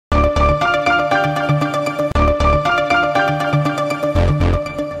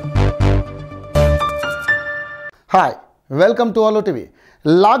Welcome to ALO TV.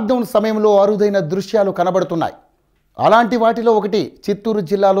 Lockdown సమయంలో అరుదైన దృశ్యాలు కనబడుతున్నాయి. అలాంటి వాటిలో ఒకటి చిత్తూరు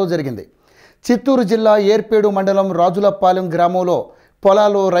జిల్లాలో జరిగింది. చిత్తూరు జిల్లా ఏర్పేడు మండలం రాజులపాలెం గ్రామంలో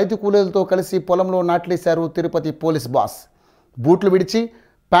పొలాల్లో రైతు కూలీలతో కలిసి పొలంలో నాట్లేశారు తిరుపతి పోలీస్ బాస్. బూట్లు విడిచి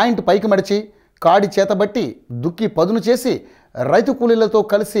ప్యాంట్ పైకి మడిచి కాడి చేతబట్టి దుక్కి పదును చేసి రైతు కూలీలతో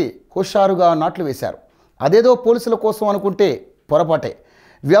కలిసి హుషారుగా నాట్లు వేశారు. అదేదో పోలీసుల కోసం అనుకుంటే పొరపాటే.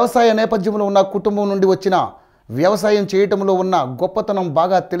 వ్యవసాయ నేపథ్యంలో ఉన్న కుటుంబం నుండి వచ్చిన వ్యవసాయం చేయటంలో ఉన్న గొప్పతనం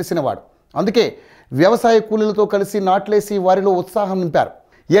బాగా తెలిసినవాడు. అందుకే వ్యవసాయ కూలీలతో కలిసి నాట్లేసి వారిలో ఉత్సాహం నింపారు.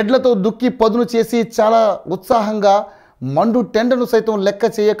 ఎడ్లతో దుక్కి పదును చేసి చాలా ఉత్సాహంగా మండు టెండను సైతం లెక్క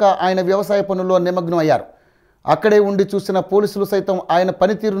చేయక ఆయన వ్యవసాయ పనుల్లో నిమగ్నం అయ్యారు. అక్కడే ఉండి చూసిన పోలీసులు సైతం ఆయన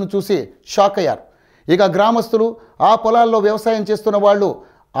పనితీరును చూసి షాక్ అయ్యారు. ఇక గ్రామస్తులు, ఆ పొలాల్లో వ్యవసాయం చేస్తున్న వాళ్ళు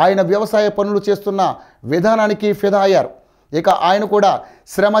ఆయన వ్యవసాయ పనులు చేస్తున్న విధానానికి ఫిదా అయ్యారు. ఇక ఆయన కూడా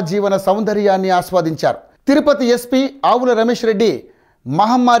శ్రమ జీవన సౌందర్యాన్ని ఆస్వాదించారు. తిరుపతి ఎస్పీ ఆవుల రమేష్ రెడ్డి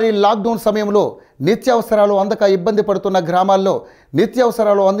మహమ్మారి లాక్డౌన్ సమయంలో నిత్యావసరాలు అందక ఇబ్బంది పడుతున్న గ్రామాల్లో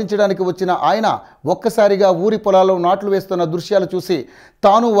నిత్యావసరాలు అందించడానికి వచ్చిన ఆయన ఒక్కసారిగా ఊరి పొలాల్లో నాట్లు వేస్తున్న దృశ్యాలు చూసి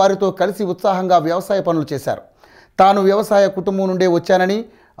తాను వారితో కలిసి ఉత్సాహంగా వ్యవసాయ పనులు చేశారు. తాను వ్యవసాయ కుటుంబం నుండే వచ్చానని,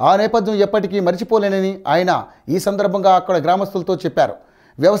 ఆ నేపథ్యం ఎప్పటికీ మర్చిపోలేనని ఆయన ఈ సందర్భంగా అక్కడ గ్రామస్తులతో చెప్పారు.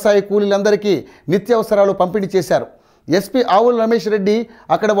 వ్యవసాయ కూలీలందరికీ నిత్యావసరాలు పంపిణీ చేశారు. ఎస్పీ ఆవుల రమేష్ రెడ్డి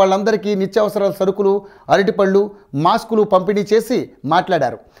అక్కడ వాళ్ళందరికీ నిత్యావసరాల సరుకులు, అరటిపళ్ళు, మాస్కులు పంపిణీ చేసి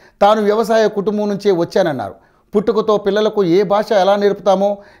మాట్లాడారు. తాను వ్యవసాయ కుటుంబం నుంచే వచ్చానన్నారు. పుట్టుకతో పిల్లలకు ఏ భాష ఎలా నేర్పుతామో,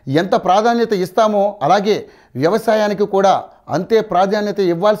 ఎంత ప్రాధాన్యత ఇస్తామో అలాగే వ్యవసాయానికి కూడా అంతే ప్రాధాన్యత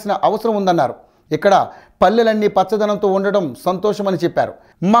ఇవ్వాల్సిన అవసరం ఉందన్నారు. ఇక్కడ పల్లెలన్నీ పచ్చదనంతో ఉండడం సంతోషమని చెప్పారు.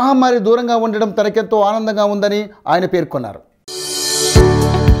 మహమ్మారి దూరంగా ఉండడం తనకెంతో ఆనందంగా ఉందని ఆయన పేర్కొన్నారు.